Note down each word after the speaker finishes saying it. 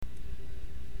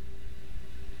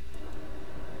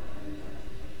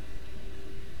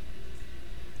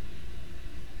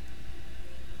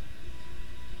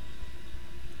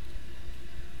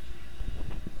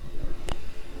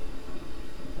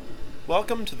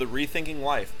Welcome to the Rethinking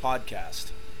Life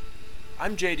podcast.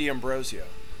 I'm J.D. Ambrosio,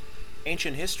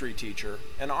 ancient history teacher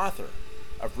and author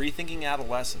of Rethinking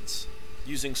Adolescence,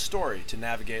 using story to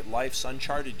navigate life's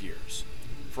uncharted years,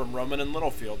 from Rowman and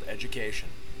Littlefield Education.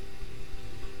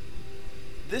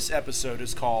 This episode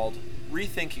is called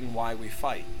Rethinking Why We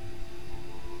Fight.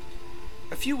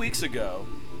 A few weeks ago,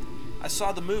 I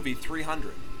saw the movie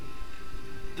 300.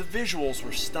 The visuals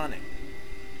were stunning,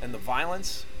 and the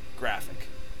violence graphic.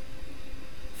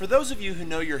 For those of you who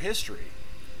know your history,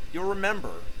 you'll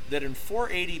remember that in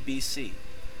 480 BC,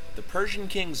 the Persian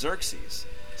king Xerxes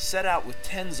set out with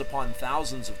tens upon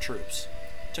thousands of troops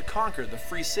to conquer the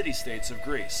free city-states of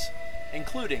Greece,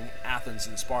 including Athens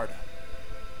and Sparta.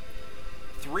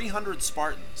 300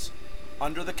 Spartans,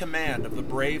 under the command of the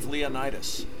brave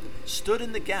Leonidas, stood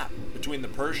in the gap between the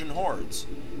Persian hordes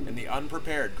and the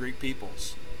unprepared Greek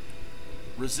peoples.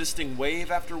 Resisting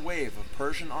wave after wave of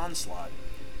Persian onslaught,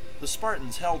 the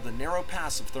Spartans held the narrow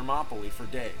pass of Thermopylae for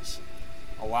days,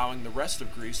 allowing the rest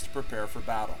of Greece to prepare for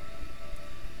battle.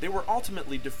 They were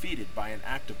ultimately defeated by an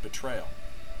act of betrayal,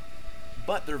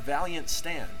 but their valiant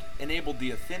stand enabled the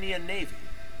Athenian navy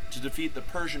to defeat the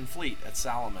Persian fleet at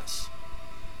Salamis.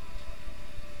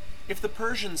 If the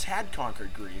Persians had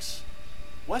conquered Greece,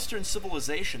 Western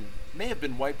civilization may have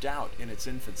been wiped out in its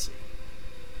infancy.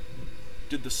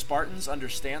 Did the Spartans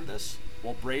understand this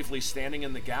while bravely standing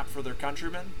in the gap for their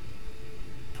countrymen?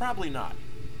 Probably not.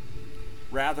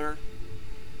 Rather,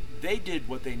 they did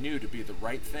what they knew to be the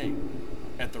right thing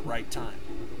at the right time.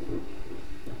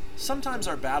 Sometimes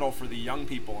our battle for the young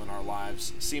people in our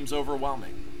lives seems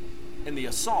overwhelming, and the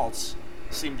assaults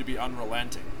seem to be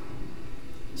unrelenting.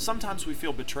 Sometimes we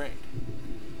feel betrayed,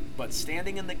 but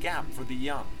standing in the gap for the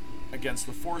young against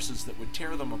the forces that would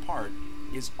tear them apart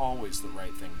is always the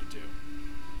right thing to do.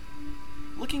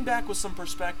 Looking back with some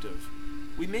perspective,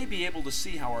 we may be able to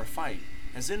see how our fight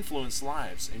has influenced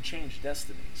lives and changed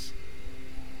destinies.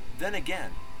 Then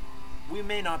again, we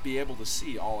may not be able to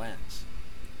see all ends.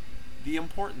 The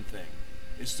important thing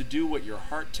is to do what your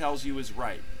heart tells you is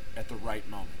right at the right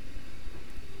moment.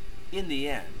 In the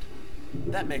end,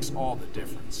 that makes all the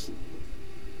difference.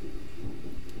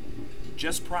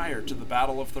 Just prior to the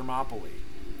Battle of Thermopylae,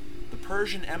 the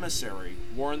Persian emissary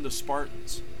warned the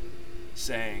Spartans,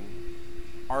 saying,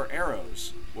 "Our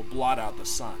arrows will blot out the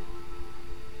sun."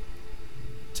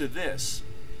 To this,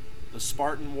 the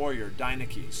Spartan warrior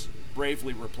Dieneces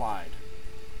bravely replied,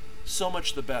 "So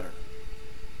much the better.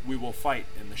 We will fight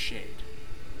in the shade."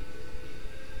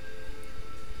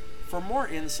 For more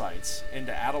insights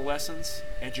into adolescence,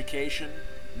 education,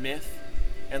 myth,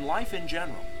 and life in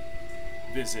general,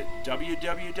 visit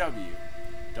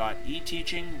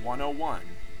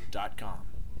www.eteaching101.com.